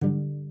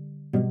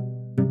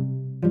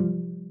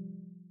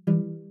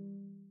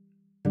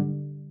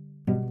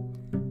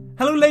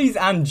Hello ladies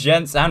and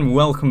gents, and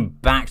welcome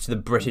back to the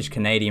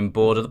British-Canadian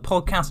Border, the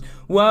podcast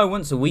where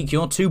once a week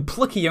your two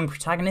plucky young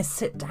protagonists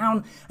sit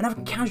down and have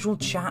a casual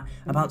chat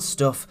about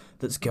stuff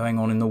that's going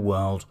on in the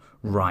world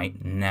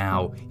right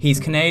now. He's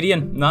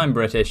Canadian, and I'm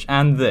British,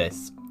 and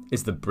this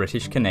is the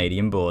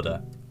British-Canadian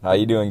Border. How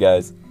you doing,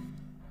 guys?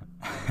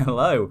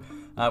 Hello,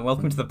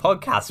 welcome to the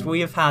podcast.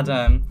 We have had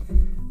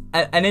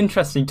an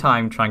interesting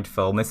time trying to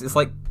film this. It's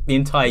like the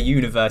entire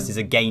universe is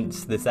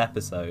against this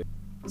episode.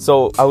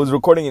 So I was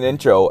recording an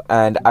intro,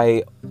 and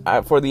I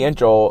for the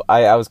intro,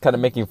 I was kind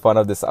of making fun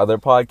of this other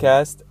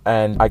podcast,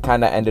 and I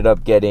kind of ended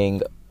up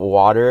getting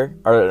water,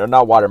 or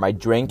not water, my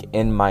drink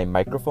in my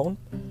microphone.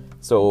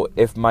 So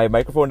if my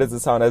microphone doesn't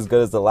sound as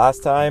good as the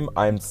last time,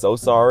 I'm so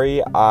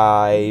sorry.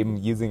 I'm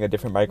using a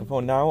different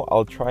microphone now.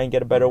 I'll try and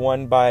get a better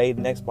one by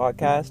the next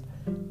podcast.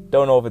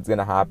 Don't know if it's going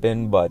to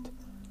happen, but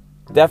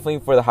definitely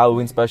for the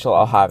Halloween special,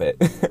 I'll have it.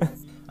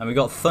 And we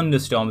got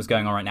thunderstorms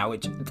going on right now,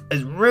 which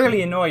has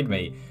really annoyed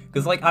me.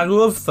 Because, I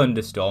love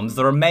thunderstorms.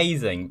 They're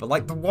amazing.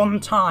 But, the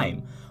one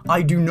time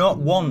I do not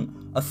want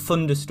a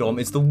thunderstorm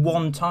is the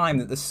one time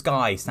that the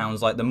sky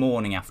sounds like the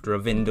morning after a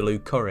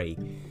Vindaloo curry.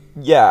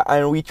 Yeah,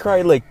 and we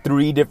tried,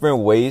 3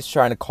 different ways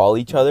trying to call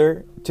each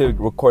other to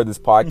record this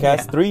podcast.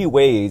 Yeah. 3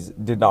 ways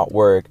did not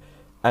work.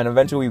 And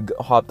eventually we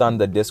hopped on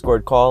the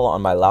Discord call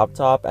on my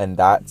laptop, and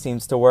that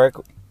seems to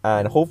work.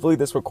 And hopefully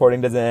this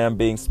recording doesn't end up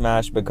being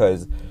smashed,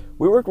 because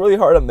we worked really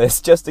hard on this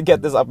just to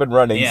get this up and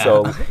running. Yeah.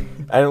 So,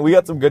 and we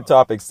got some good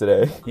topics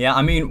today. Yeah,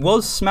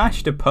 was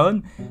smashed a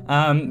pun?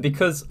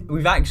 Because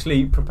we've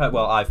actually prepared,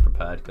 I've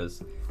prepared,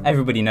 because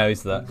everybody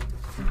knows that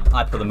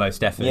I put the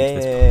most effort into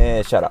this.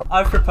 Yeah, shut up.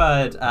 I've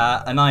prepared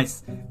a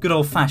nice, good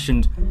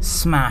old-fashioned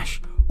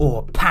smash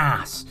or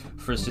pass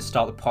for us to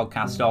start the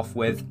podcast off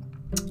with.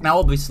 Now,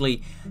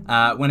 obviously,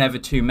 whenever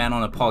two men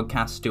on a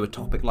podcast do a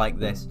topic like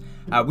this,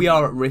 we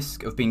are at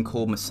risk of being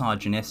called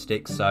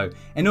misogynistic, so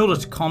in order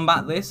to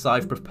combat this,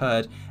 I've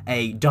prepared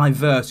a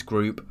diverse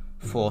group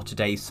for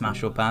today's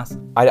Smash or Pass.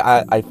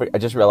 I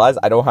just realized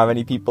I don't have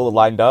any people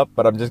lined up,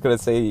 but I'm just going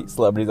to say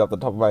celebrities off the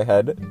top of my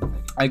head.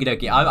 Okie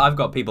dokie, I've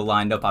got people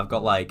lined up. I've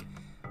got,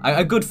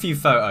 a good few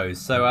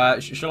photos, so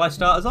shall I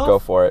start us off? Go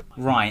for it.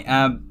 Right,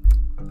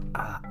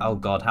 oh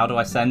god, how do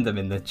I send them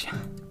in the chat?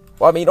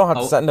 Well, you don't have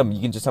to send them, you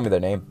can just tell me their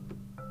name.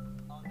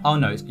 Oh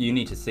no, you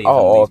need to see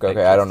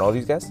okay, I don't know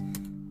these guys.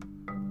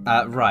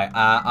 Right,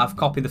 I've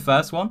copied the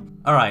first one.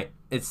 Alright,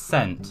 it's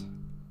sent.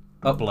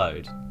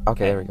 Upload.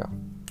 Okay, there we go.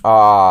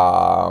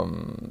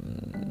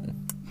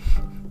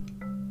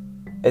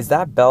 Is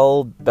that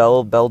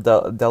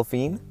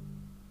Delphine?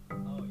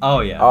 Oh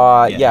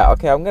yeah. Yeah,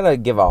 okay, I'm gonna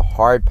give a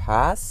hard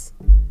pass.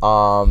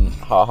 How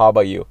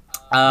about you?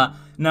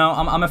 No,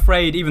 I'm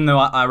afraid, even though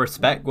I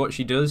respect what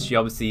she does,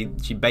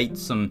 she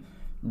baits some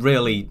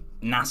really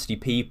nasty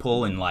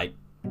people, and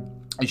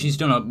she's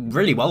done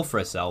really well for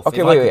herself.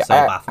 Okay, wait.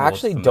 I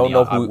actually don't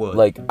know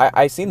who.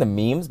 I seen the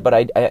memes, but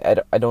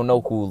I don't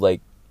know who.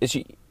 Is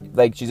she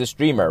she's a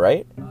streamer,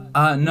 right?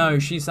 No,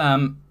 she was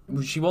an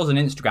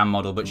Instagram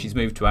model, but she's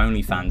moved to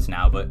OnlyFans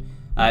now.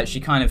 But she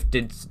kind of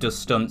does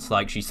stunts,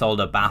 she sold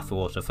her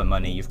bathwater for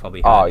money. You've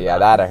probably heard. Oh yeah,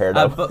 that I heard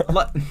of.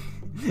 But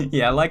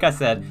yeah, like I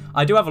said,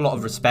 I do have a lot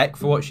of respect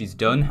for what she's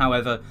done.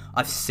 However,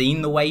 I've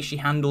seen the way she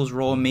handles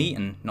raw meat,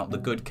 and not the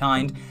good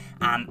kind.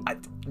 And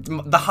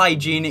the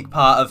hygienic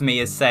part of me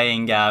is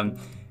saying, I'm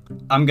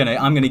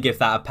gonna give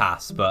that a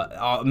pass.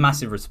 But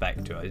massive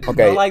respect to it.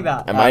 Okay, I like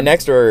that. Am I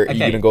next, or are you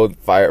gonna go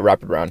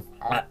rapid round?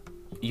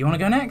 You wanna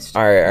go next?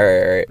 All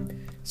right.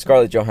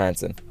 Scarlett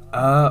Johansson.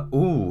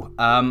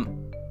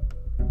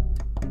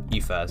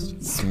 You first.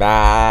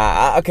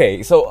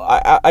 Okay, so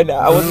I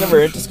was never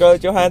into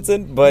Scarlett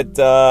Johansson, but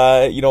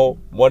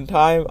one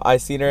time I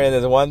seen her in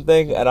this one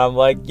thing, and I'm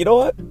like, you know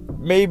what?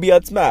 Maybe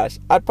I'd smash.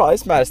 I'd probably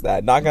smash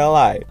that. Not gonna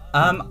lie.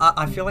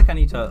 I feel like I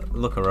need to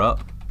look her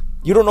up.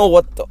 You don't know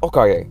what?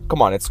 Okay,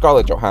 come on. It's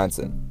Scarlett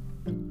Johansson.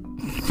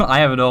 I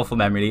have an awful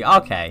memory.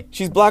 Okay.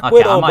 She's Black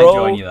Widow, I might bro.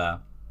 join you there.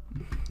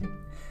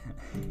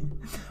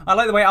 I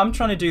like the way I'm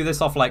trying to do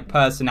this off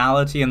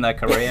personality and their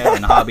career,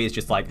 and Harvey is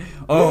just like,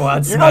 oh,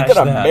 I'd You're not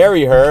gonna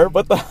marry her.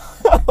 What the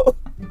hell?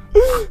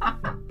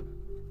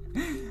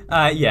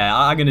 Yeah,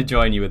 I'm gonna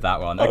join you with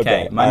that one.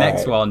 Okay, my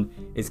next one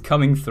is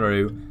coming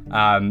through.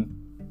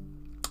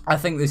 I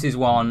think this is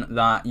one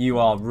that you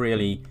are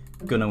really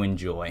gonna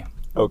enjoy.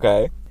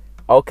 Okay,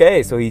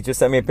 so he just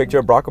sent me a picture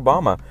of Barack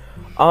Obama.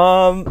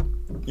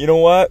 You know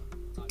what?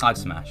 I'd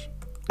smash.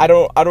 I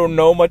don't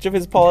know much of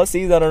his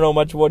policies. I don't know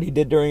much of what he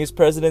did during his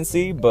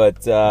presidency,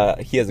 but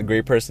he has a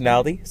great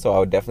personality, so I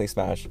would definitely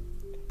smash.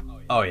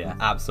 Oh yeah,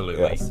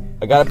 absolutely. Yes.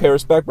 I gotta pay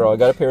respect, bro. I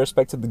gotta pay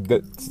respect to the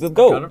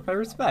GOAT. Gotta pay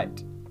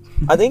respect.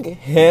 I think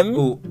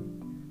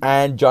him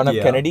and John F.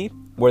 Kennedy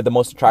were the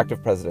most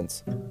attractive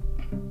presidents.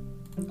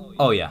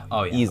 Oh yeah.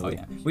 Easily.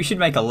 Oh, yeah. We should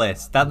make a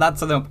list.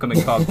 That's an upcoming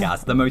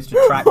podcast. The most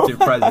attractive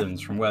presidents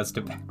from worst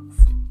to best.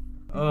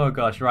 Oh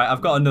gosh, right, I've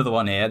got another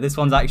one here. This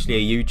one's actually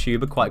a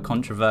YouTuber, quite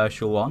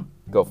controversial one.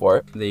 Go for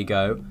it. There you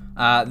go.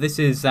 This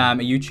is a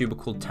YouTuber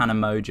called Tana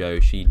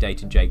Mojo. She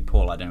dated Jake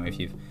Paul. I don't know if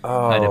you've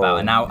heard about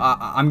her. Now,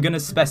 I'm going to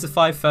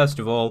specify, first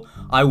of all,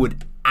 I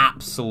would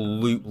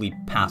absolutely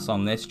pass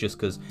on this just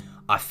because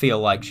I feel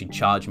like she'd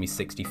charge me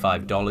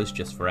 $65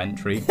 just for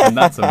entry, and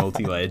that's a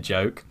multi-layered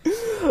joke.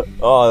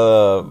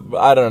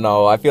 I don't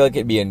know. I feel like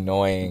it'd be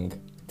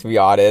annoying, to be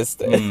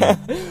honest.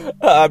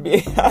 I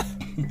mean,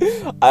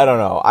 I don't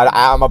know.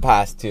 I'm a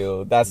pass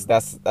too. That's.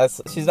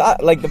 She's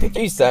not like the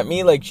picture you sent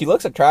me. Like she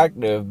looks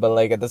attractive, but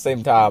like at the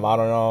same time, I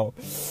don't know.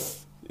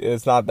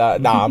 It's not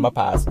that. Nah, I'm a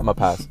pass. I'm a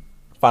pass.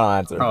 Final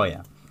answer. Oh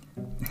yeah.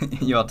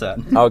 Your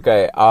turn.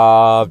 Okay.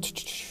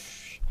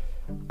 Shoot.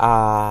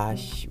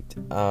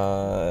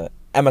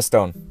 Emma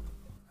Stone.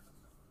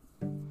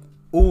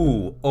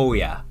 Ooh. Oh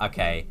yeah.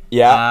 Okay.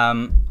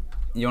 Yeah.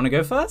 You want to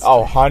go first?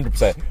 Oh,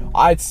 100%.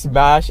 I'd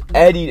smash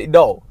Eddie.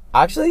 No,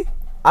 actually,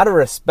 out of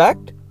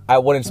respect, I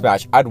wouldn't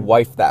smash. I'd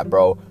wife that,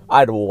 bro.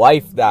 I'd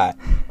wife that.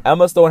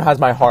 Emma Stone has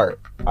my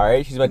heart. All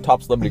right, she's my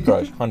top celebrity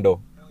crush.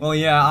 Hundo. Well,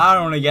 yeah, I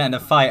don't want to get in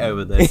a fight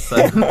over this. So.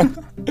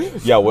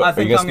 Yeah, what, I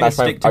think I'm going to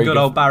stick to good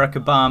old Barack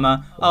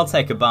Obama. I'll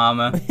take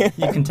Obama.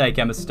 You can take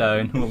Emma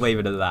Stone. We'll leave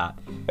it at that.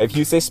 If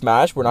you say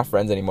smash, we're not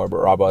friends anymore,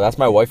 but Robbo, that's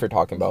my wife you're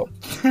talking about.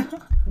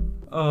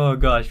 Oh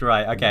gosh,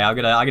 right. Okay, I'm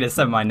gonna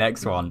send my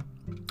next one.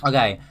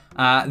 Okay,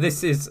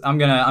 this is I'm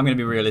gonna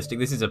be realistic.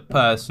 This is a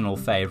personal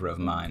favorite of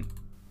mine.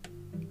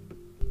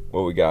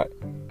 What we got?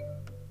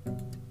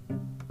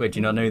 Wait, do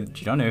you not know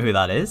who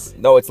that is?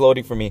 No, it's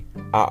loading for me.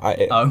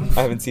 I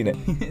haven't seen it.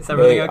 Is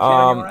everything okay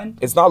on your end?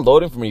 It's not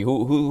loading for me.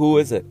 Who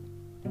is it?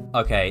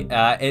 Okay,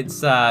 it's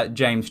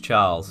James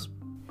Charles.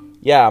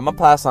 Yeah, I'm gonna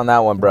pass on that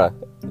one, bruh.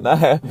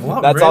 That's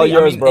really? all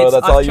yours, bro.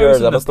 That's all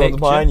yours. Emma Stone's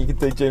picture. mine. You can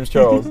take James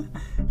Charles.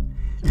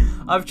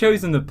 I've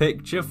chosen the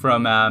picture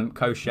from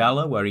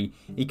Coachella where he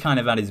kind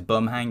of had his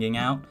bum hanging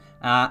out.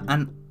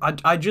 And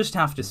I just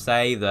have to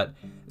say that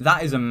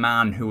is a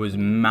man who has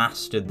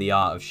mastered the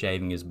art of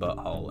shaving his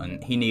butthole,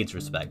 and he needs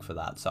respect for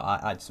that, so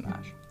I'd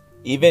smash.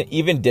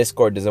 Even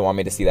Discord doesn't want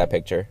me to see that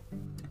picture.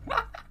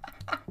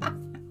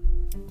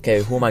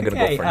 Okay, who am I gonna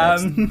go for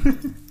next?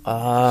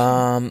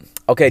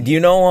 Okay, do you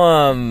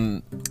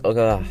know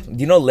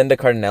Linda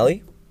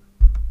Cardinelli?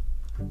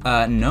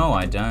 No,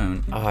 I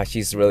don't.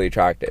 She's really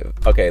attractive.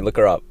 Okay, look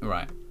her up.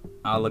 Right,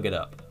 I'll look it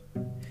up.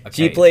 Okay,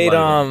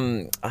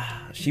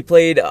 she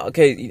played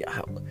okay,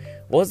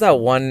 what was that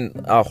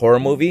one horror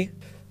movie?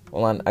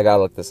 Hold on, I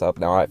gotta look this up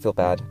now. I feel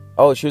bad.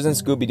 Oh, she was in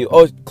Scooby-Doo.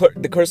 Oh,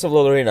 The Curse of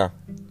La Llorona.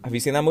 Have you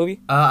seen that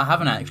movie? I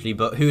haven't actually,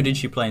 but who did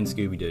she play in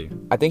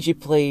Scooby-Doo? I think she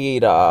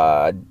played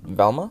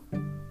Velma.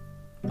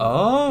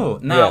 Oh,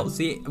 now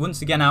see,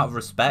 once again, out of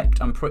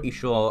respect, I'm pretty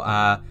sure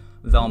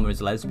Velma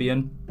is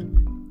lesbian.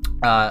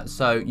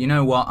 So you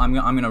know what? I'm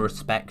gonna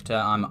respect her.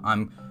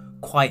 I'm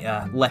quite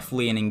a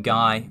left-leaning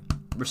guy.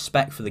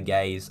 Respect for the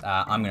gays.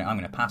 I'm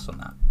gonna pass on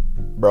that.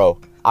 Bro,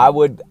 I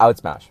would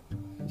smash.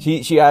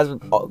 She has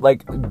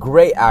like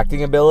great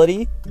acting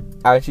ability,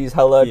 and she's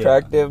hella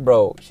attractive,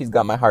 bro. She's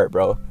got my heart,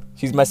 bro.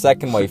 She's my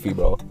second wifey,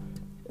 bro.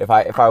 If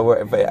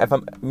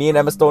me and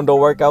Emma Stone don't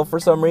work out for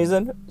some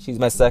reason, she's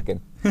my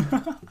second.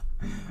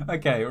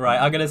 Okay, right.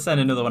 I'm gonna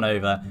send another one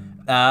over.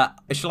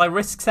 Shall I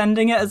risk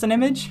sending it as an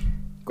image?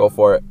 Go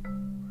for it.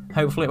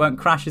 Hopefully it won't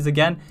crash us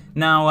again.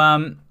 Now,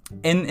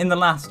 in the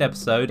last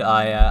episode,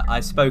 I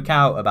spoke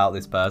out about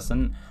this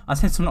person. I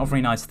said some not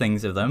very nice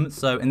things of them.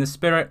 So in the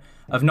spirit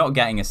of not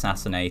getting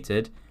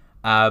assassinated,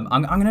 I'm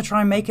going to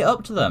try and make it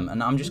up to them.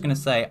 And I'm just going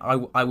to say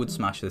I would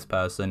smash this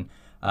person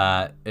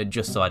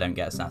just so I don't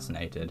get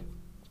assassinated.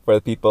 For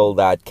the people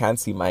that can't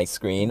see my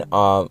screen,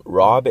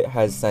 Rob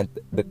has sent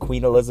the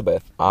Queen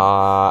Elizabeth.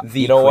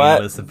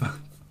 Elizabeth.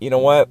 You know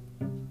what?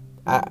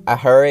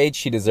 At her age,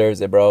 she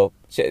deserves it, bro.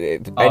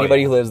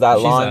 Anybody who lives that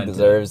long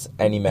deserves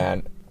any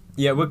man.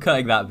 Yeah, we're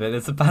cutting that bit.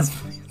 It's a pass.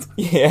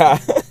 Yeah.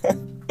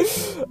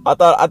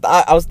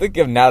 I was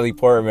thinking of Natalie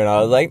Portman.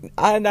 I was like,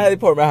 Natalie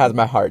Portman has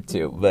my heart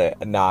too,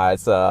 but nah,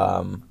 it's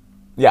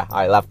yeah,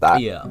 I left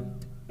that. Yeah.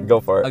 Go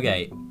for it.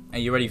 Okay, are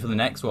you ready for the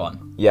next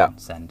one? Yeah.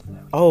 Send.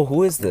 Oh,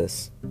 who is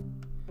this?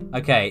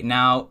 Okay,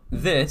 now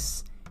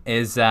this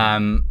is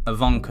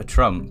Ivanka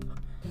Trump.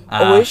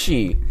 Is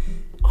she?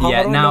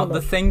 Yeah. Now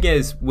the thing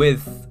is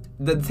with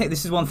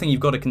this is one thing you've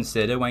got to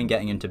consider when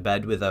getting into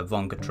bed with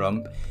Ivanka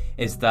Trump,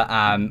 is that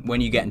when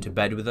you get into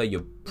bed with her,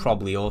 you're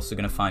probably also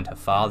going to find her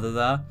father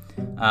there.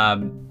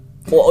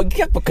 Well, you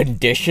can't put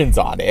conditions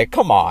on it.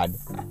 Come on.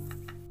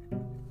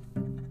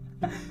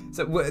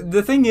 So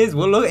the thing is,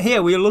 we're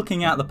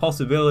looking at the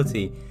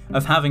possibility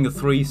of having a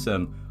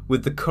threesome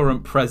with the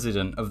current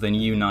president of the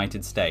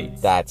United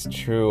States. That's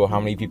true. How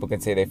many people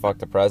can say they fucked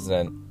the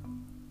president?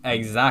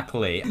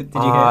 Exactly. Did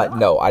you hear that?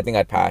 No, I think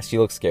I'd pass. She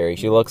looks scary.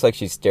 She looks like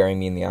she's staring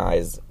me in the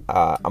eyes.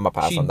 I'm gonna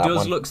pass on that one. She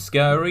does look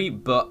scary,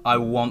 but I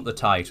want the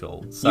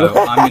title. So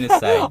I'm gonna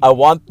say I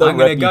want the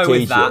reputation. I'm gonna go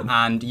with that,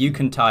 and you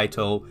can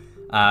title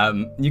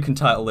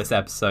this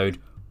episode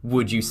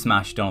 "Would You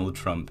Smash Donald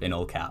Trump?" in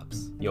all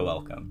caps. You're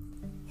welcome.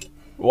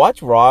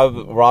 Watch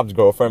Rob's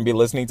girlfriend be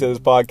listening to this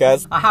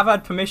podcast. I have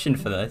had permission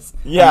for this.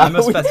 Yeah, And I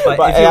must specify,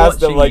 but if I you're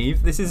asked him, watching,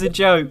 Eve, this is a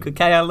joke,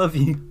 okay? I love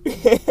you.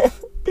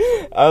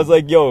 I was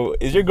like, yo,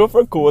 is your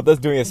girlfriend cool with us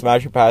doing a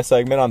Smash or Pass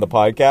segment on the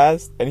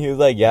podcast? And he was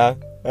like, yeah.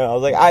 And I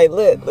was like, alright,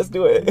 lit, let's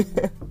do it.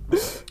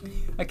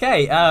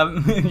 Okay,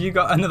 you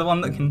got another one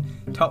that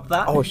can top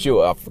that? Oh,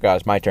 shoot, I forgot,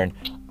 it's my turn.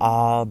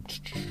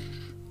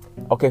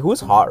 Okay,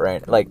 who's hot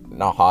right now? Like,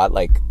 not hot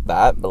like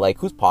that, but like,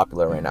 who's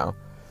popular right now?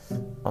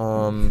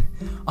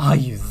 Are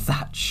you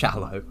that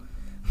shallow?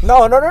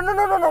 No.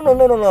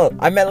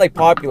 I meant like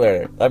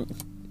popular.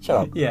 Shut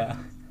up. Yeah.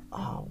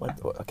 Oh, what?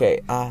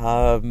 Okay.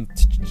 I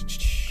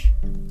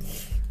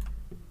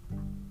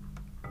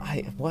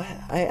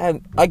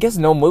guess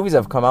no movies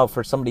have come out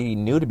for somebody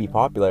new to be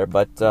popular,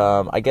 but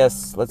I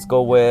guess let's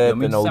go with You want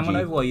me an to send one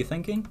OG. over while you're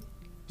thinking?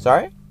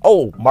 Sorry?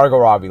 Oh, Margot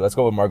Robbie. Let's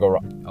go with Margot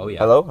Robbie. Oh, yeah.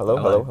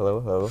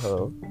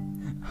 Hello.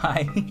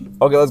 Hi.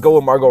 Okay, let's go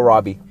with Margot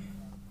Robbie.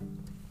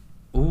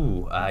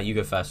 Ooh, you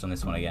go first on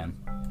this one again.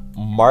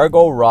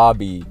 Margot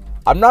Robbie.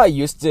 I'm not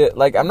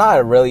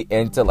really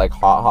into like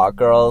hot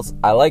girls.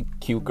 I like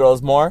cute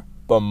girls more,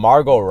 but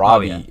Margot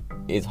Robbie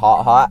is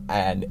hot,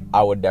 and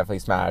I would definitely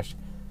smash.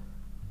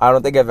 I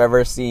don't think I've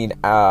ever seen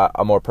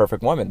a more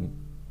perfect woman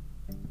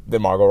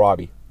than Margot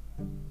Robbie.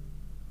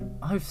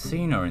 I've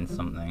seen her in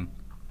something.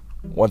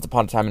 Once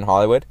Upon a Time in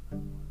Hollywood.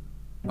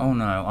 Oh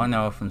no, I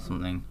know her from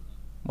something.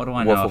 What do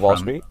I know Wolf her of Wall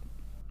from? Street.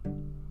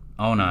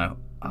 Oh no.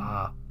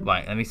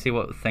 Right, let me see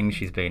what thing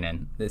she's been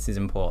in. This is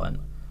important.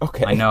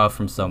 Okay. I know her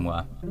from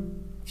somewhere.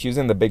 She was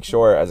in The Big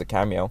Short as a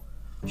cameo.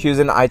 She was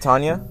in I,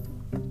 Tonya.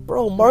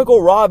 Bro, Margot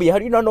Robbie. How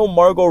do you not know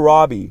Margot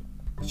Robbie?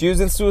 She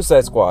was in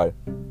Suicide Squad.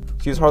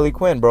 She was Harley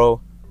Quinn,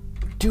 bro.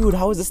 Dude,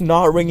 how is this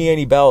not ringing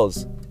any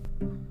bells?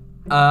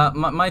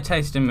 My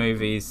taste in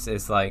movies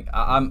is like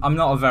I'm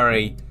not a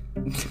very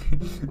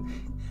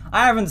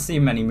I haven't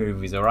seen many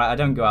movies, alright? I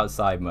don't go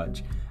outside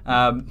much.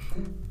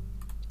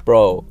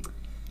 Bro,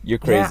 you're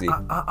crazy.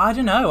 Yeah, I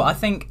don't know. I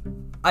think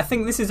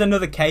this is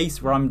another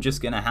case where I'm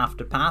just gonna have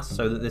to pass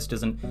so that this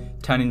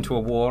doesn't turn into a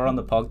war on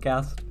the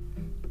podcast.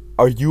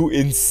 Are you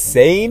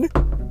insane?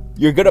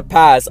 You're gonna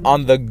pass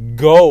on the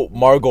GOAT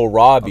Margot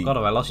Robbie. Oh god,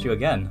 have I lost you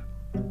again?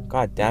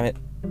 God damn it.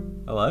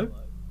 Hello?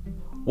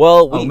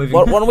 Well, why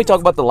don't we talk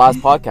about the last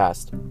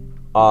podcast?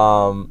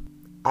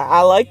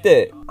 I liked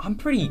it. I'm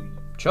pretty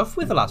chuffed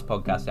with the last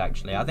podcast,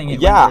 actually. I think it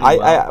Yeah, went really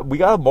well. we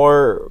got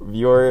more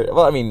viewer.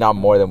 Well, I mean, not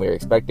more than we were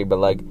expecting, but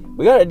like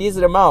we got a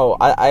decent amount.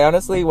 I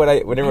honestly, when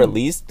it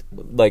released,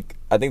 like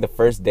I think the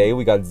first day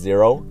we got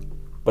 0,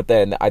 but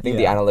then I think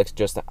the analytics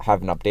just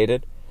haven't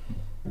updated.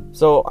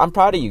 So I'm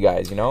proud of you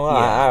guys. You know,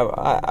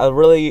 I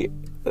really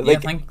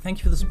like. Yeah, thank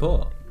you for the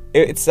support.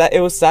 It's sad.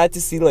 It was sad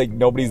to see like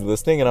nobody's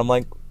listening, and I'm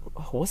like,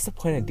 what's the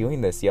point of doing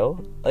this, yo?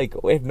 Like,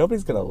 if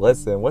nobody's gonna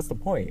listen, what's the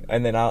point?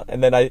 And then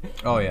I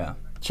Oh yeah.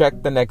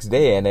 checked the next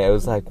day, and it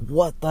was like,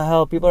 what the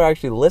hell? People are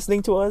actually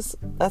listening to us?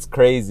 That's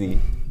crazy.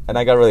 And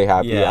I got really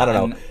happy. Yeah, I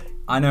don't know.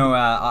 I know.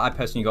 I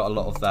personally got a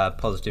lot of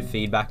positive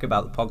feedback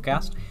about the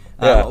podcast.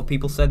 Yeah. A lot of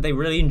people said they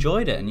really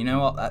enjoyed it, and you know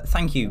what?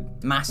 Thank you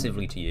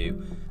massively to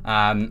you.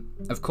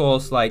 Of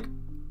course, like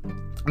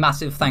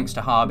massive thanks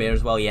to Harvey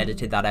as well. He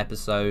edited that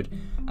episode.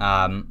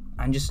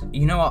 And just,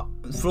 you know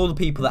what, for all the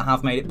people that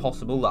have made it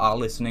possible that are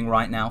listening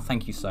right now,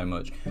 thank you so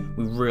much.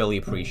 We really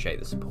appreciate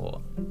the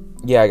support.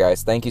 Yeah,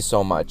 guys, thank you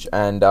so much.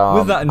 And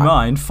with that in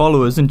mind,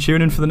 follow us and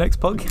tune in for the next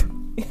podcast.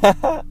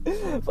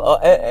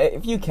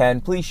 If you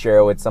can, please share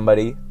it with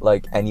somebody,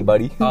 like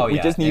anybody. Oh, we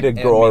yeah, just need to it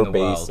grow would our mean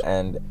the base,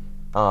 world.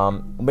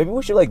 and maybe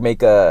we should like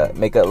make a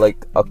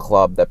like a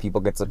club that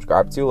people can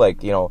subscribe to,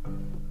 like, you know,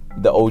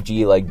 the OG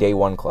like day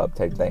one club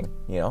type thing,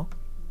 you know?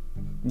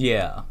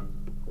 Yeah.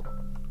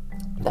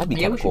 That'd be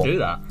Yeah, kind we of cool. should do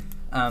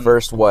that.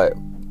 First,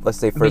 let's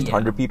say first yeah.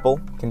 100 people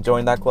can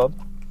join that club.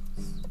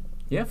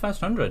 Yeah,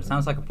 first 100.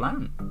 Sounds like a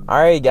plan.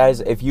 Alright,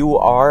 guys, if you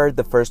are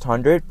the first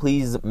 100,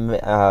 please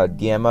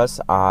DM us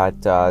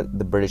at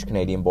the British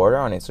Canadian border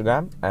on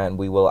Instagram, and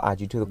we will add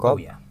you to the club.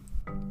 Oh, yeah.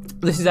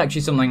 This is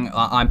actually something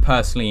I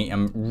personally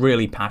am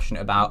really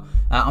passionate about.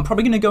 I'm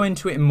probably going to go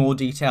into it in more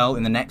detail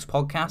in the next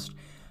podcast,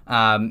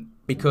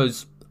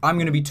 because I'm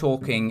going to be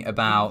talking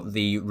about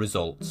the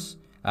results.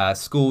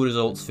 School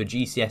results for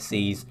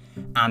GCSEs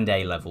and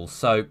A-levels.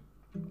 So,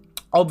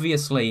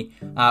 obviously,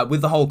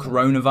 with the whole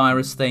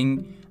coronavirus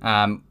thing,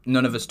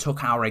 none of us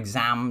took our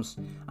exams,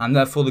 and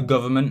therefore the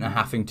government are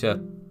having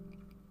to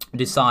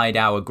decide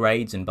our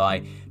grades, and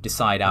by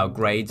decide our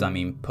grades, I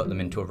mean put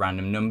them into a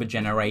random number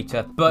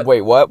generator. But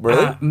Wait, what?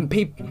 Really?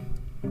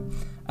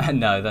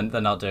 No,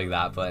 they're not doing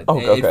that, but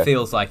Okay. it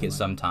feels like it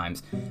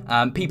sometimes.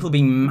 People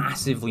being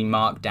massively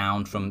marked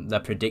down from their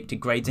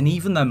predicted grades and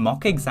even their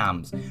mock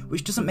exams,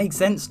 which doesn't make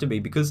sense to me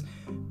because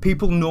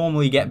people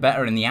normally get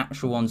better in the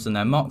actual ones than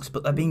their mocks,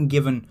 but they're being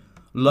given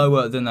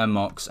lower than their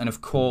mocks. And of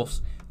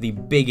course, the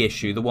big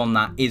issue, the one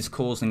that is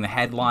causing the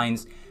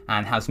headlines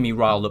and has me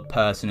riled up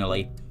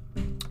personally,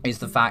 is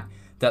the fact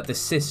that the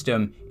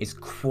system is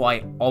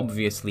quite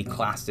obviously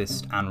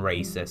classist and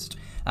racist.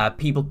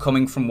 People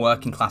coming from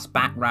working class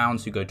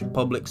backgrounds who go to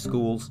public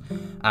schools,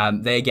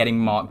 they're getting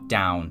marked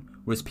down.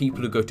 Whereas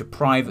people who go to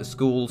private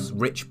schools,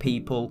 rich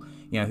people,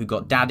 who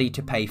got daddy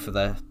to pay for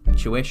their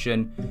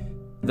tuition,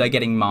 they're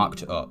getting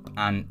marked up.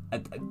 And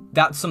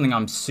that's something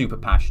I'm super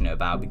passionate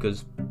about,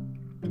 because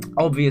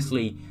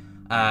obviously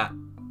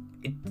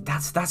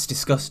that's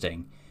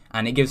disgusting.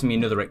 And it gives me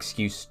another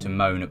excuse to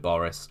moan at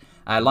Boris.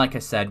 Like I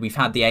said, we've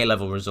had the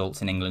A-level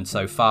results in England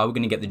so far. We're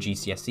going to get the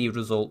GCSE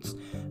results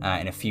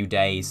in a few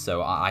days,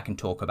 so I can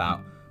talk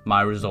about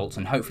my results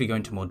and hopefully go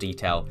into more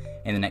detail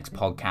in the next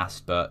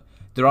podcast. But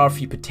there are a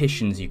few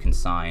petitions you can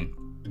sign.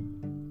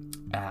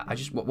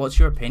 What's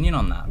your opinion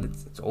on that?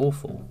 It's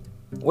awful.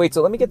 Wait,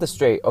 so let me get this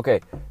straight.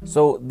 Okay,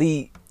 so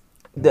the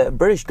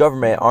British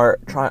government are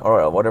trying,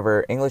 or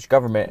whatever, English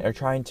government are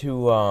trying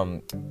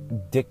to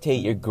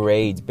dictate your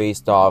grades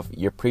based off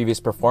your previous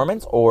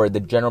performance or the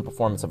general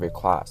performance of your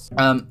class?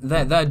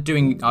 They're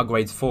doing our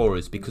grades for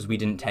us because we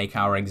didn't take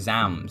our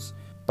exams.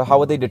 But how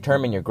would they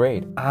determine your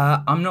grade?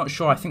 I'm not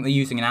sure. I think they're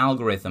using an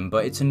algorithm,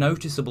 but it's a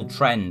noticeable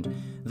trend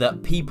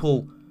that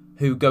people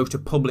who go to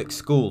public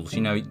schools,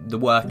 the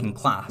working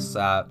class,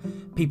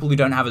 people who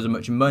don't have as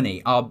much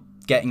money, are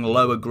getting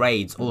lower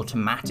grades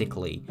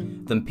automatically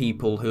than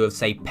people who have,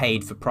 say,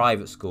 paid for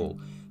private school.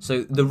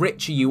 So the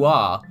richer you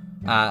are,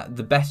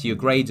 the better your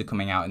grades are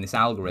coming out in this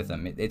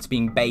algorithm. It's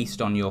being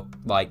based on your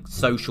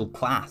social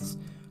class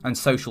and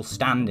social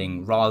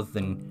standing rather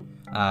than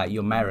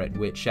your merit,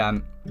 which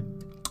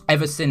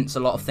ever since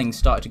a lot of things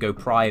started to go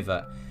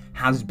private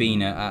has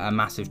been a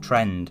massive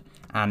trend,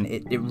 and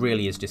it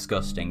really is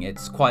disgusting.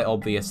 It's quite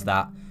obvious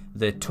that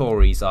the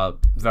Tories are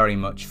very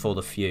much for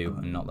the few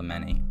and not the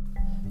many.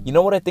 You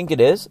know what I think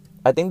it is?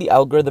 I think the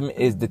algorithm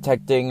is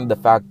detecting the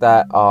fact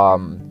that,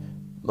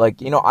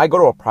 I go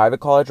to a private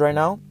college right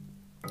now,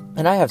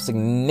 and I have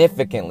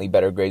significantly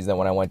better grades than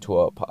when I went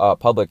to a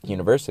public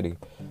university.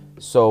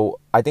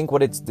 So I think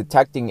what it's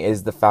detecting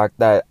is the fact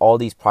that all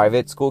these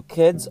private school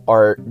kids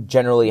are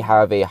generally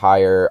have a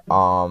higher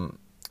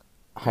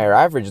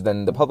average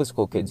than the public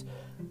school kids.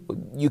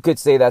 You could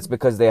say that's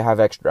because they have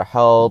extra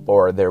help,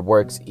 or their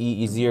work's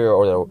easier,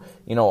 or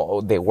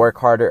they work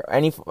harder,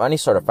 any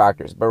sort of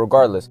factors. But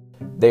regardless,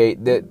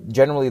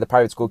 generally the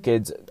private school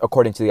kids,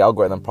 according to the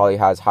algorithm, probably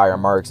has higher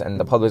marks, and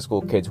the public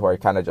school kids who are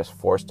kind of just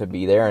forced to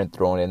be there and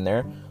thrown in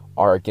there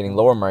are getting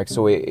lower marks.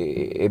 So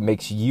it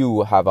makes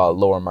you have a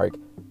lower mark.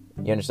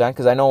 You understand?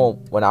 Because I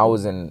know when I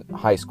was in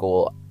high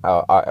school,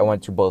 I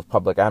went to both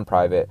public and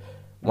private.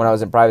 When I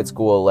was in private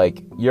school,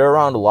 you're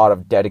around a lot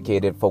of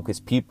dedicated,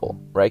 focused people,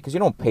 right? Because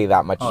you don't pay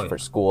that much for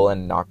school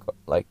and not,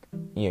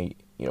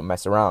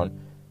 mess around.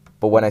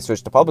 But when I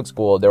switched to public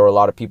school, there were a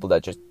lot of people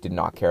that just did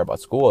not care about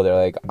school. They're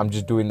like, I'm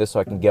just doing this so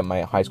I can get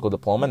my high school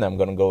diploma, and then I'm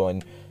going to go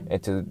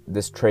into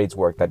this trades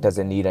work that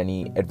doesn't need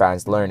any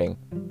advanced learning,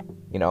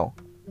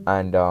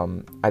 And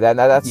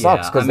that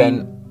sucks, because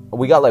then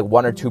we got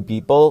one or two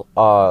people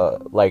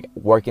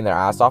working their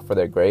ass off for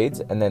their grades,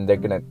 and then they're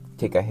going to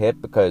take a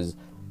hit because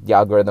the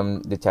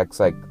algorithm detects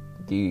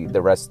the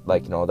rest,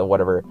 the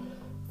whatever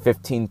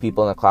 15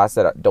 people in the class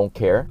that don't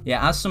care.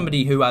 Yeah, as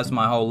somebody who has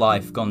my whole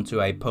life gone to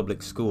a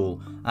public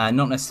school,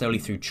 not necessarily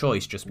through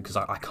choice, just because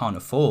I can't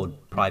afford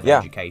private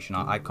education.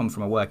 I come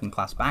from a working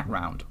class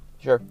background.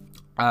 Sure.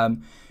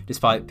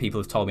 Despite people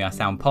have told me I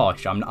sound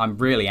posh, I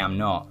really am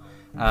not.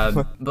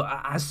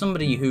 But as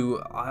somebody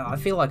who I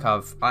feel like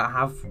I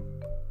have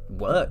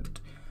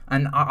worked.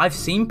 And I've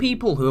seen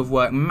people who have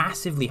worked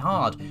massively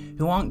hard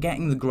who aren't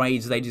getting the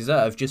grades they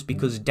deserve just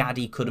because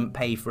daddy couldn't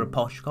pay for a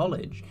posh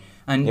college.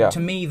 And to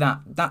me,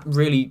 that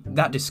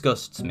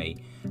disgusts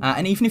me.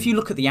 And even if you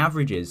look at the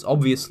averages,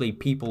 obviously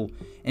people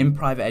in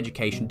private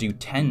education do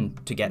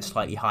tend to get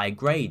slightly higher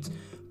grades.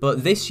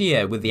 But this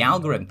year, with the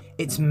algorithm,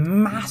 it's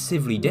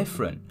massively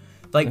different.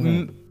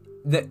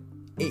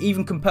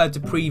 Even compared to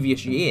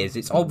previous years,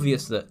 it's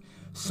obvious that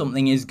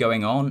something is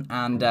going on.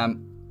 And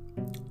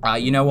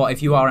you know what,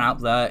 if you are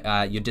out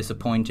there, you're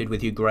disappointed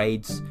with your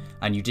grades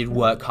and you did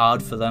work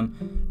hard for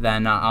them,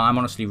 then I'm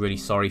honestly really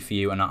sorry for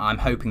you, and I'm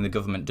hoping the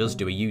government does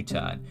do a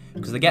U-turn,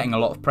 because they're getting a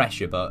lot of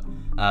pressure, but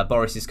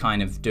Boris is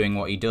kind of doing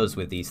what he does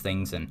with these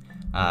things and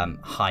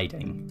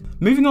hiding.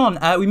 Moving on,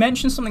 we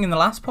mentioned something in the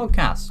last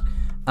podcast.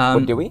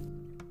 What did we?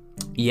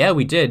 Yeah,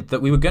 we did,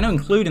 that we were going to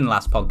include in the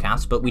last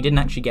podcast, but we didn't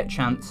actually get a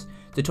chance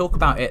to talk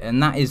about it,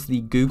 and that is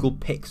the Google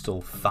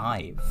Pixel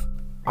 5.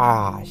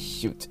 Ah,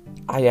 shoot.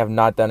 I have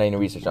not done any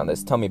research on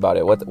this. Tell me about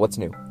it. What's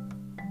new?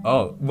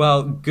 Oh,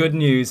 well, good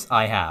news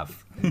I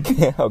have.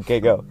 Okay,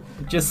 go.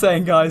 Just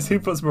saying, guys, who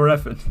puts more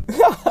effort?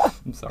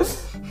 I'm sorry.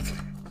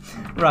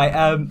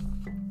 Right,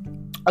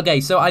 okay,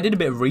 so I did a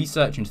bit of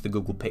research into the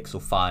Google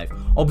Pixel 5.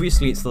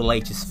 Obviously, it's the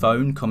latest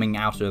phone coming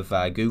out of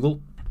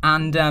Google.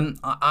 And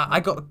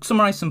I got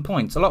summarise some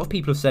points. A lot of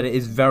people have said it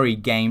is very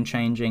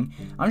game-changing.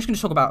 I'm just going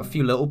to talk about a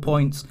few little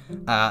points.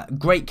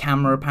 Great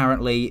camera,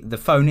 apparently. The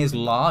phone is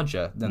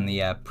larger than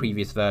the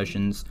previous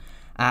versions.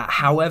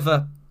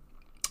 However,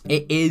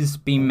 it is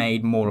being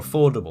made more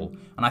affordable.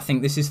 And I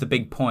think this is the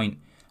big point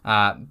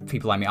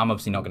people like me, I'm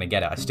obviously not going to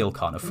get it. I still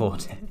can't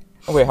afford it.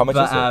 Oh, wait, how much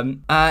is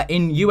it?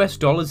 In US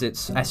dollars,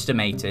 it's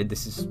estimated,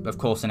 this is of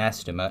course an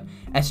estimate,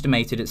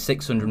 estimated at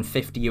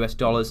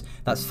 $650.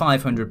 That's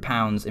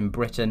 £500 in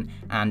Britain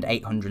and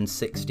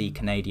 860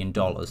 Canadian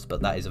dollars,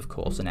 but that is of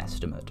course an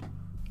estimate.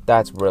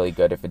 That's really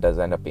good if it does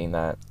end up being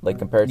that. Like,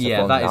 compared to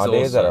phones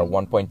nowadays that are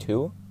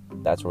 1.2,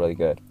 that's really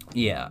good.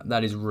 Yeah,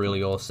 that is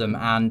really awesome.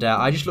 And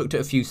I just looked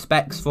at a few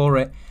specs for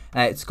it.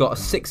 It's got a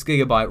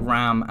 6GB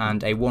RAM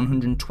and a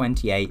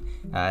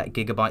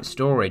 128GB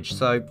storage.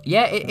 So,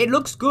 yeah, it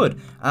looks good.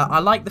 I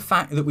like the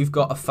fact that we've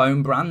got a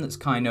phone brand that's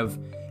kind of...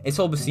 It's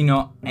obviously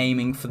not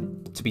aiming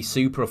to be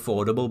super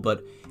affordable,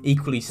 but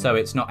equally so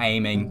it's not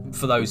aiming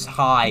for those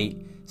high,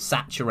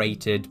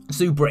 saturated,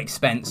 super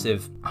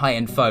expensive,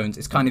 high-end phones.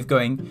 It's kind of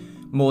going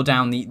more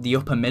down the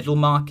upper middle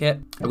market,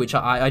 which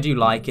I do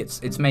like.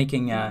 It's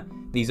making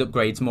these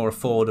upgrades more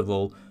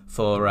affordable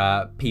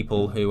for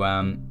people who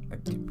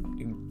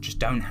just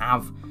don't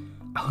have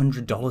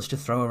 $100 to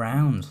throw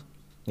around.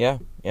 Yeah,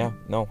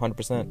 no,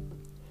 100%.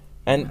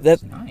 And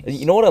that's nice.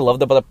 You know what I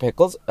loved about the the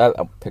Pixels.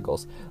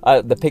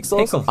 I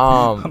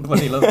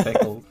bloody love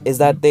pickles. Is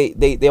that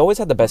they always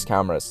had the best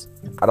cameras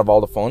out of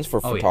all the phones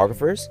for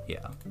photographers.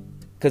 Yeah.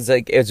 Because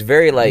like it's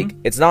very like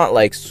it's not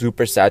like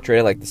super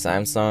saturated like the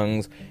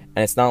Samsungs,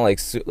 and it's not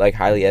like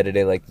highly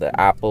edited like the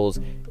Apples.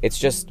 It's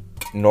just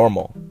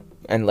normal,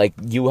 and like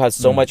you have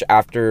so much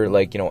after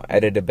like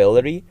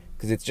editability.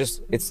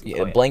 Because it's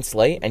a blank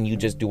slate, and you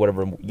just do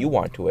whatever you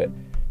want to it,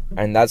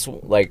 and that's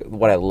like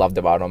what I loved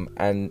about them.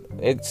 And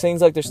it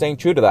seems like they're staying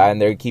true to that,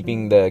 and they're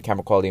keeping the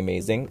camera quality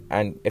amazing.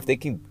 And if they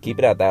can keep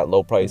it at that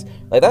low price,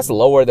 like that's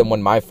lower than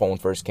when my phone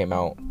first came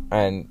out,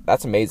 and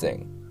that's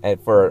amazing.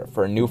 And for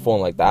a new phone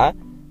like that,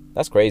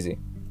 that's crazy.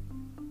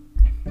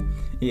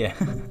 Yeah,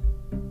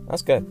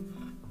 that's good.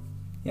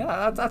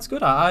 Yeah, that's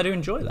good. I do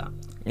enjoy that.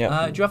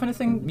 Yeah. Do you have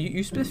anything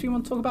you specifically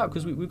want to talk about?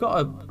 Because we've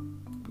got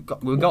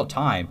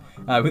time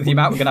with the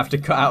amount we're gonna have to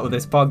cut out of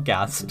this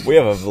podcast. We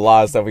have a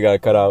lot of stuff we gotta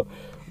cut out,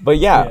 but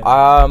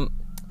yeah.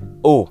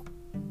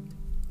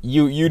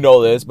 You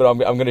know this, but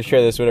I'm gonna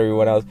share this with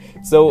everyone else.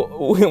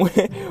 So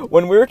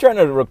when we were trying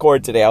to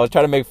record today, I was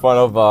trying to make fun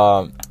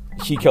of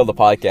She Killed the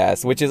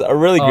Podcast, which is a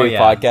really great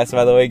podcast,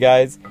 by the way,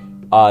 guys.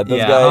 Those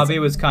guys, Harvey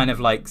was kind of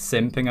like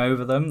simping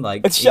over them.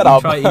 Like, shut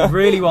up. He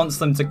really wants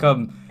them to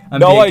come. And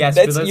be a guest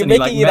with us, you're and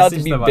making it out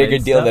to be a bigger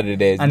deal than it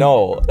is. And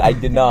no, I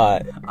did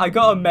not. I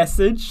got a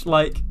message,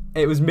 like,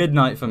 it was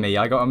midnight for me.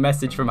 I got a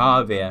message from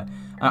Harvey.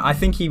 I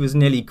think he was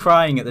nearly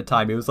crying at the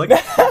time. He was like,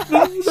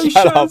 they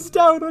shut us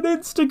down on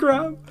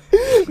Instagram.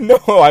 No,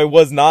 I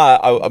was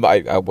not.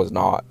 I was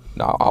not.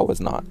 No, I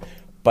was not.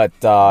 But,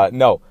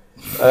 no.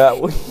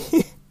 So,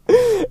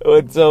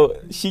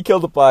 She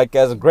Killed the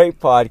Podcast, a great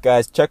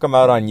podcast. Check them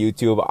out on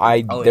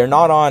YouTube. They're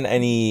not on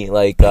any,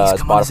 like,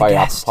 Spotify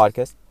Apple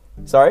Podcast.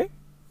 Sorry?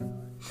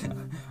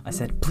 I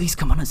said, please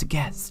come on as a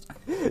guest.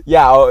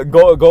 Yeah,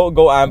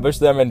 go ambush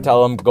them and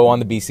tell them go on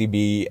the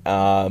BCB.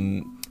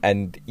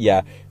 And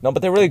yeah, no,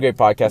 but they're really great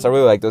podcasts. I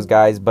really like those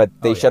guys, but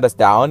they shut us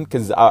down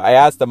because I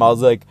asked them. I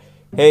was like,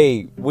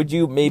 hey, would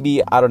you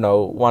maybe, I don't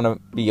know, want to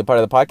be a part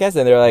of the podcast?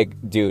 And they're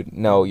like, dude,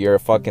 no, you're a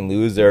fucking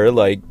loser.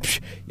 Like,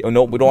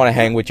 no, we don't want to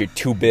hang with your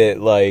 2-bit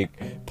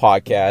like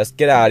podcast.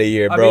 Get out of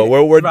here, bro.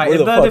 We're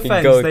the fucking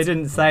defense, goats. They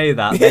didn't say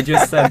that. They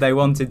just said they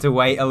wanted to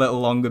wait a little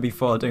longer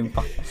before doing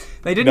podcasts.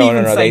 They didn't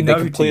even say no to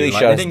you. They completely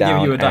shut us down. They didn't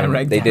give you a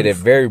direct They did it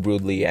very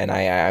rudely, and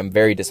I'm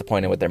very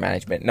disappointed with their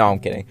management. No, I'm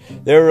kidding.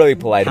 They're really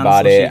polite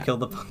about it. She Killed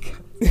the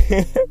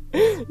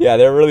Podcast. Yeah,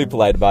 they're really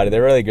polite about it.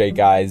 They're really great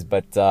guys,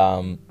 but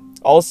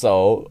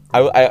also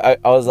I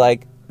was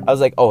like,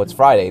 oh, it's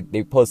Friday.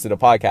 They posted a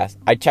podcast.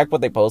 I checked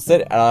what they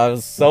posted, and I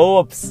was so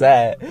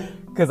upset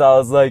because I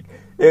was like,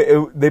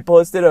 they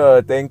posted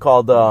a thing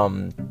called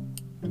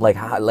like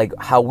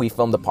how we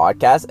filmed the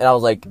podcast, and I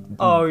was like,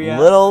 oh yeah,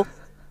 little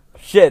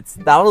shits,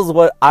 that was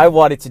what I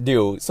wanted to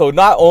do. So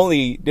not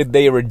only did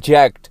they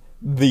reject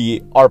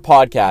our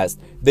podcast,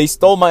 they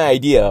stole my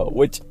idea,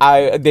 which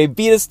they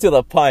beat us to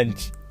the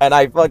punch, and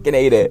I fucking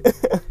ate it.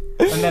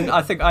 And then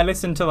I think I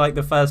listened to like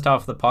the first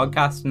half of the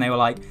podcast, and they were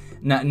like,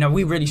 no,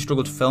 we really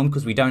struggle to film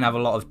because we don't have a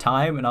lot of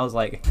time. And I was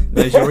like,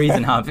 there's your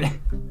reason, Harvey.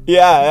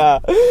 Yeah.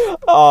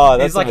 Oh,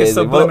 that's it's like amazing. A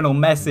subliminal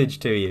message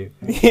to you.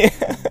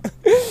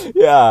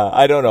 Yeah,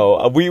 I don't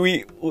know.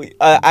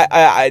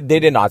 They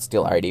did not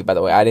steal our idea, by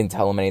the way. I didn't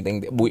tell them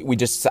anything. We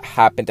just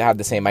happened to have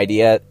the same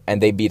idea,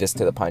 and they beat us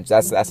to the punch.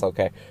 That's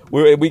okay.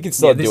 We can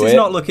still do it. This is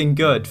not looking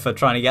good for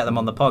trying to get them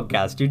on the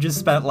podcast. You just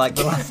spent like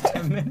the last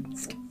 10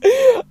 minutes.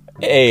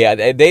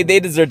 Hey, they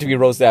deserve to be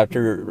roasted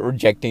after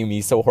rejecting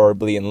me so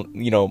horribly. And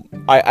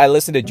I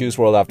listened to Juice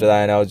WRLD after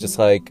that, and I was just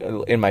like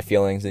in my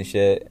feelings and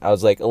shit. I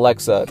was like,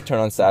 Alexa, turn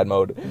on sad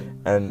mode,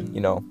 and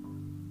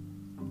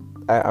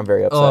I'm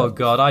very upset. Oh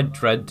god, I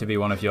dread to be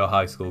one of your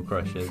high school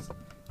crushes.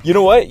 You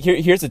know what?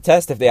 Here's a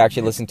test if they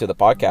actually listen to the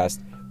podcast.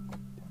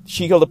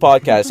 She Killed the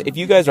Podcast. If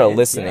you guys are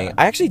listening,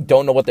 I actually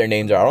don't know what their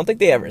names are. I don't think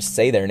they ever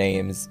say their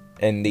names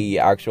in the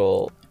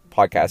actual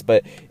podcast.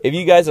 But if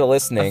you guys are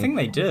listening, I think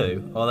they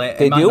do. Or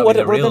they might do. Not What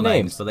be the are real their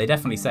names? But they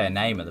definitely say a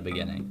name at the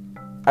beginning.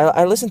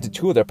 I listened to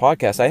 2 of their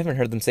podcasts. I haven't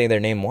heard them say their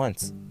name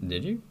once.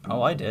 Did you?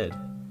 Oh, I did.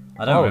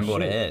 I don't remember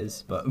what it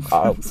is, but...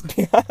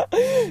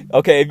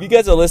 Okay, if you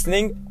guys are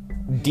listening,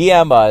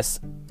 DM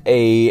us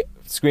a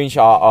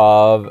screenshot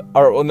of...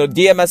 Or, no,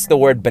 DM us the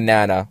word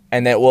banana.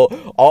 And then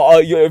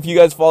if you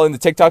guys follow in the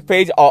TikTok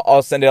page,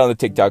 I'll send it on the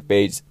TikTok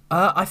page.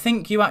 I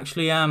think you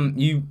actually...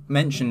 you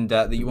mentioned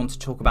that you want to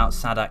talk about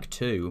Sadak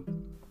 2.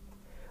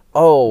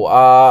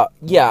 Oh,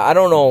 yeah, I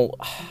don't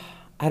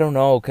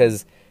know,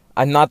 because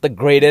I'm not the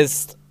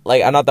greatest...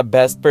 Like, I'm not the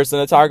best person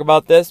to talk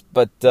about this,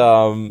 but...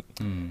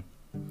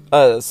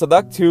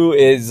 Sadak 2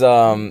 is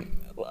a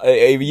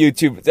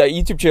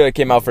YouTube trailer that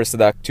came out for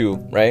Sadak 2,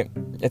 right?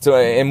 It's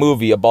a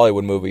movie, a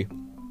Bollywood movie.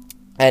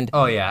 And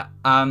oh yeah,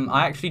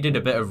 I actually did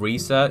a bit of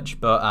research,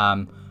 but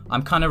I'm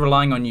kind of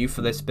relying on you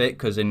for this bit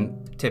because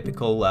in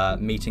typical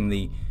meeting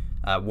the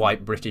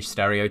white British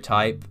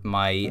stereotype,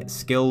 my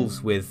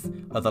skills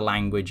with other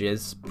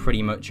languages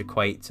pretty much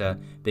equate to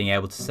being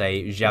able to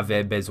say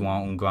 "J'avais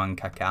besoin un grand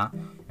caca"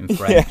 in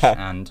French.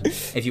 Yeah. And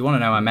if you want to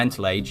know my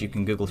mental age, you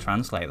can Google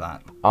Translate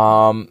that.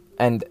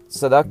 And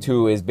Sadak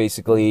 2 is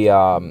basically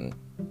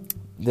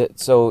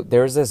so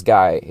there's this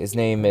guy. His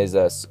name is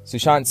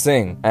Sushant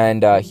Singh,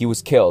 and he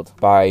was killed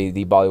by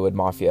the Bollywood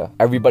mafia.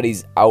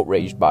 Everybody's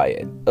outraged by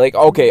it. Like,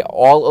 okay,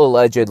 all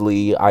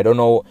allegedly. I don't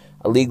know.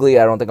 Legally,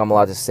 I don't think I'm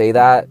allowed to say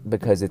that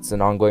because it's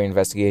an ongoing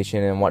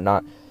investigation and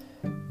whatnot.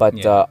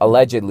 But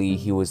allegedly,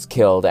 he was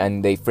killed,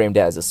 and they framed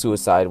it as a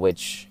suicide,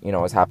 which, you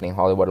know, is happening in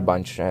Hollywood a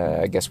bunch.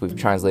 I guess we've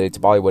translated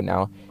to Bollywood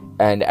now.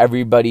 And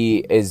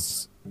everybody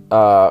is,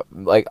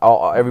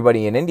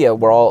 everybody in India,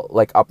 we're all,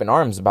 like, up in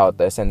arms about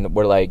this. And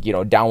we're, like, you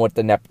know, down with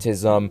the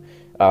nepotism.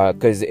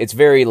 Because it's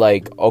very,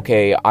 like,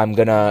 okay, I'm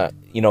gonna,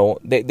 you know,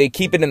 they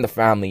keep it in the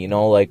family, you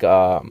know, like,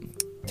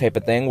 type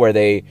of thing where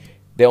they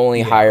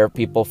only hire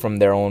people from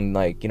their own,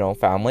 like, you know,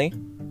 family,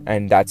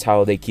 and that's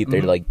how they keep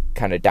their, like,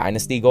 kind of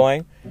dynasty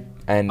going.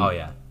 And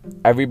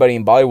everybody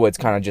in Bollywood's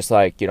kind of just,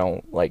 like, you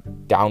know, like,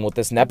 down with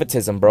this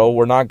nepotism, bro.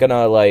 We're not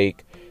gonna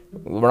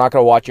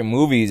watch your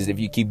movies if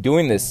you keep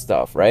doing this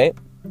stuff, right?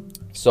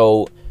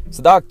 So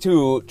Sadak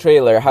 2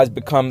 trailer has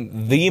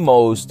become the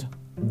most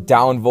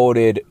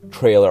downvoted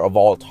trailer of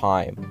all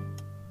time,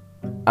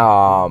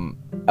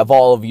 of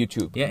all of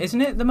YouTube. Yeah,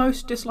 isn't it the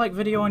most disliked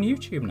video on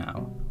YouTube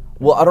now?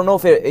 Well, I don't know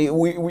if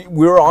we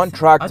were on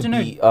track to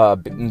be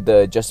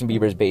the Justin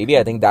Bieber's Baby.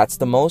 I think that's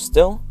the most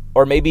still,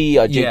 or maybe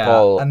Jake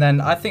Paul. And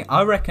then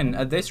I reckon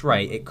at this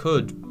rate it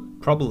could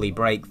probably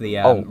break the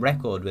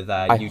record with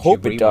YouTube. I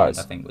hope it does.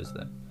 I think was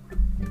the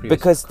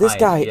because this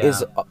guy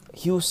is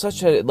he was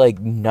such a, like,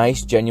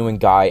 nice, genuine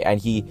guy, and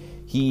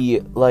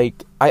he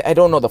like I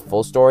don't know the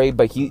full story,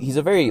 but he's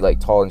a very, like,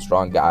 tall and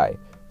strong guy.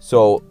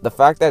 So the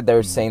fact that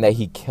they're saying that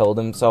he killed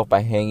himself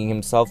by hanging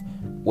himself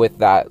with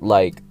that,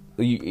 like.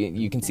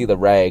 You can see the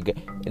reg,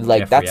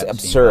 like, Jeffrey that's Epstein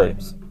absurd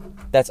vibes.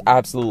 That's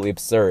absolutely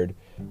absurd.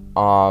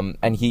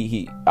 And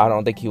he I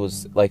don't think he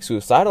was, like,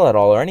 suicidal at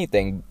all or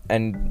anything.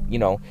 And, you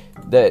know,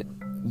 the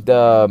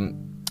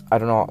I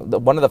don't know,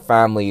 one of the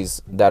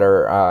families that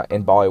are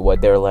in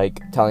Bollywood, they're,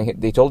 like,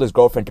 they told his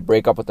girlfriend to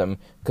break up with him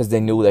because they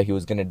knew that he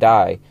was gonna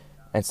die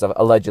and stuff,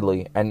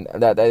 allegedly. And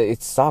that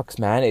it sucks,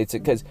 man. It's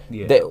because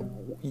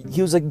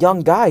he was a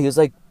young guy. He was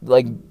like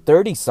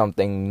 30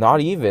 something,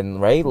 not even,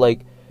 right?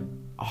 Like,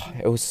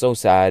 it was so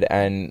sad,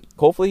 and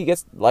hopefully he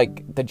gets,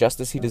 like, the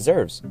justice he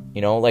deserves.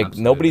 You know, like,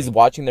 absolutely. Nobody's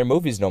watching their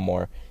movies no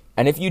more.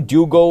 And if you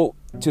do go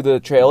to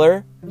the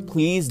trailer,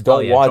 please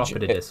don't watch it.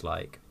 Drop it a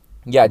dislike.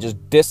 Yeah, just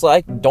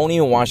dislike. Don't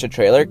even watch the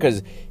trailer,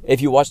 because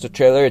if you watch the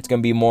trailer, it's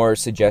gonna be more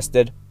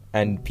suggested,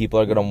 and people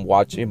are gonna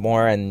watch it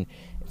more, and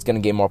it's gonna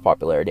gain more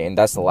popularity, and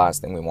that's the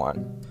last thing we want.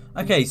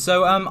 Okay,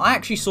 so I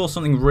actually saw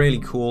something really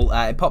cool.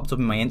 It popped up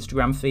in my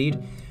Instagram feed,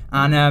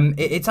 and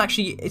it's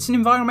an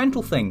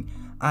environmental thing.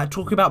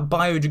 Talking about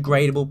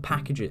biodegradable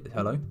packages.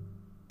 Hello?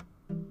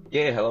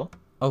 Yeah, hello.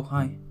 Oh,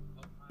 hi.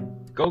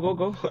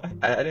 Go.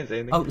 I didn't say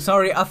anything. Oh,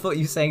 sorry, I thought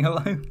you were saying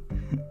hello.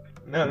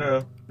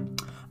 No.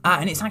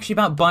 And it's actually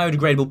about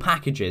biodegradable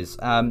packages.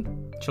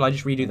 Shall I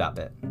just redo that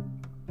bit?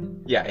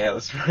 Yeah,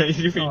 let's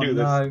redo this.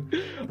 No.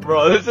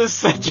 Bro, this is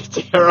such a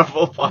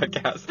terrible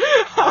podcast.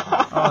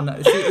 Oh, no.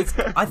 See,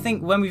 I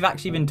think when we've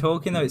actually been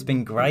talking, though, it's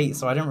been great,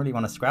 so I don't really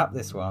want to scrap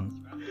this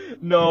one.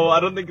 No, I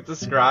don't think it's a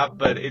scrap,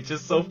 but it's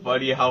just so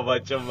funny how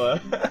much of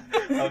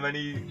how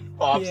many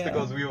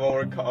obstacles we've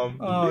overcome.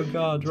 Oh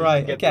god,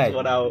 right, to get this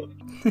one out.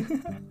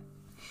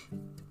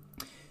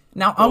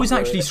 Now, I was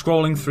actually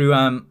scrolling through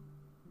my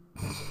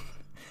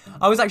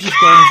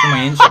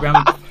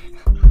Instagram.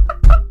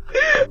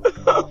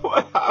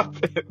 What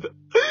happened?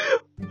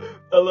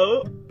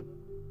 Hello?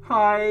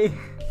 Hi.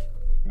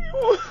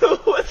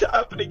 What's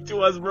happening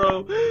to us,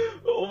 bro?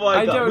 Oh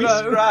my god, we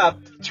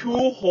scrapped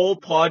 2 whole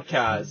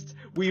podcasts.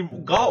 We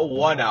got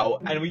one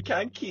out, and we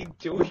can't keep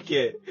doing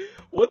it.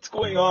 What's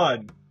going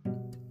on?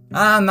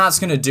 And that's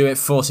going to do it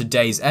for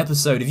today's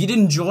episode. If you did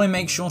enjoy,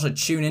 make sure to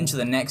tune in to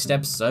the next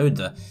episode,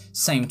 the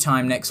same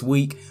time next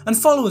week, and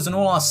follow us on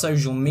all our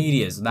social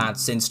medias.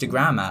 That's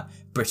Instagram at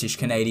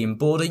British-Canadian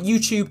border,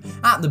 YouTube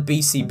at the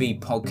BCB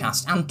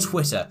Podcast, and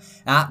Twitter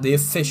at the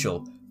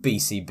official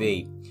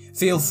BCB.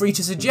 Feel free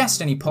to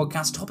suggest any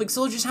podcast topics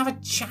or just have a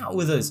chat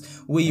with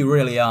us. We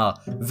really are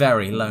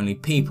very lonely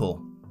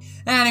people.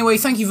 Anyway,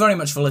 thank you very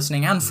much for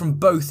listening, and from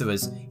both of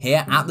us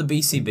here at the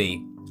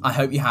BCB, I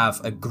hope you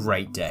have a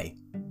great day.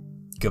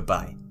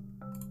 Goodbye.